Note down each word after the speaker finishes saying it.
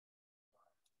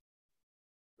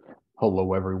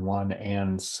Hello, everyone.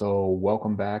 And so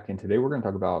welcome back. And today we're going to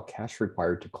talk about cash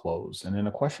required to close. And in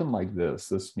a question like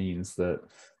this means that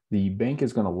the bank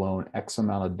is going to loan X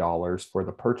amount of dollars for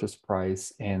the purchase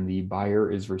price, and the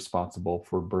buyer is responsible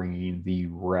for bringing the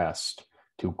rest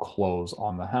to close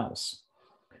on the house.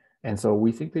 And so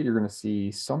we think that you're going to see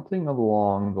something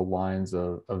along the lines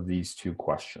of these two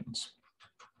questions.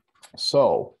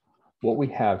 So what we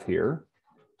have here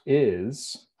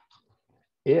is,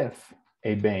 if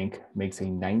a bank makes a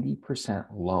 90%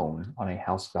 loan on a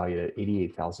house valued at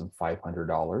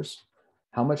 $88,500,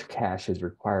 how much cash is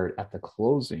required at the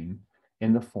closing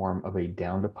in the form of a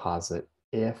down deposit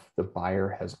if the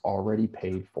buyer has already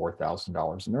paid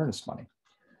 $4,000 in earnest money?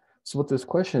 So what this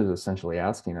question is essentially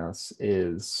asking us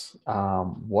is,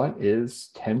 what is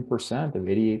 10% of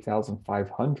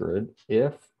 88,500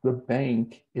 if the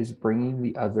bank is bringing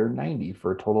the other 90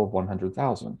 for a total of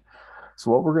 100,000? So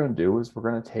what we're going to do is we're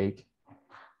going to take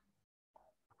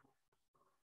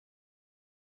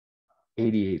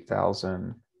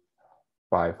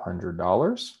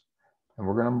 $88,500 and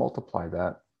we're going to multiply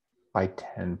that by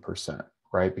 10%,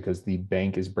 right? Because the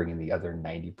bank is bringing the other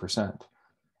 90%.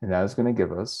 And that is going to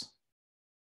give us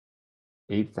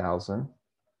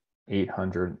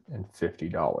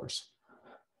 $8,850.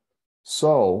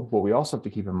 So what we also have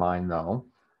to keep in mind, though,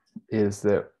 is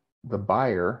that the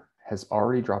buyer has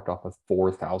already dropped off a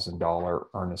 $4,000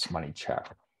 earnest money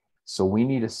check. So we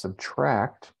need to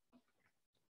subtract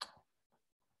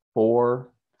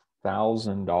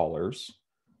 $4,000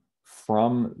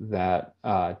 from that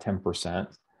 10%,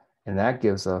 and that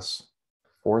gives us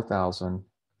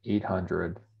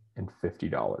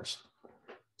 $4,850.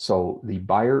 So the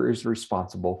buyer is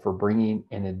responsible for bringing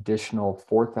an additional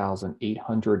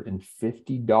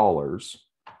 $4,850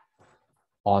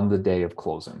 on the day of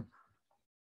closing.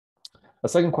 A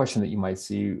second question that you might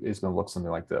see is going to look something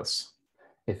like this.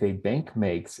 If a bank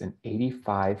makes an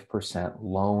 85%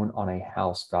 loan on a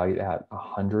house valued at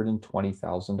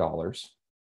 $120,000,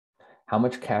 how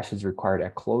much cash is required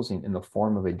at closing in the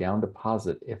form of a down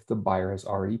deposit if the buyer has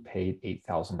already paid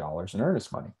 $8,000 in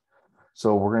earnest money?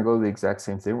 So we're going to go to the exact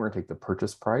same thing. We're going to take the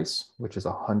purchase price, which is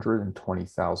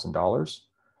 $120,000.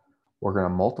 We're going to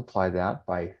multiply that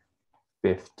by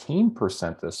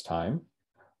 15% this time,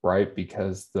 right?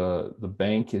 Because the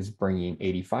bank is bringing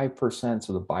 85%,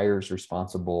 so the buyer is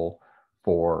responsible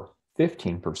for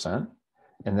 15%,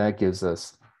 and that gives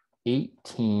us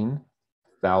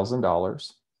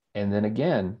 $18,000. And then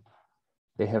again,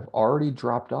 they have already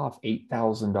dropped off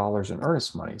 $8,000 in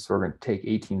earnest money. So we're going to take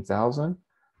 18,000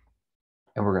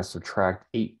 and we're going to subtract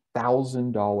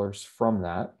 $8,000 from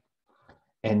that.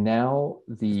 And now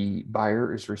the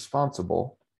buyer is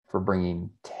responsible for bringing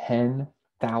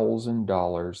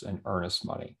 $10,000 in earnest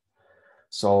money.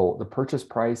 So the purchase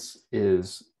price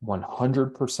is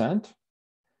 100%.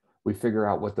 We figure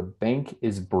out what the bank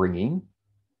is bringing,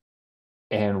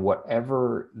 and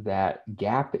whatever that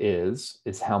gap is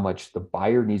how much the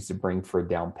buyer needs to bring for a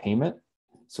down payment.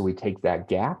 So we take that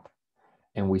gap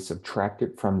and we subtract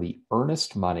it from the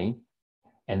earnest money,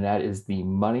 and that is the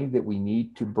money that we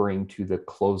need to bring to the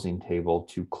closing table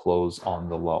to close on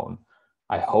the loan.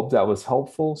 I hope that was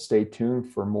helpful. Stay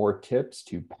tuned for more tips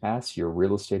to pass your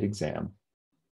real estate exam.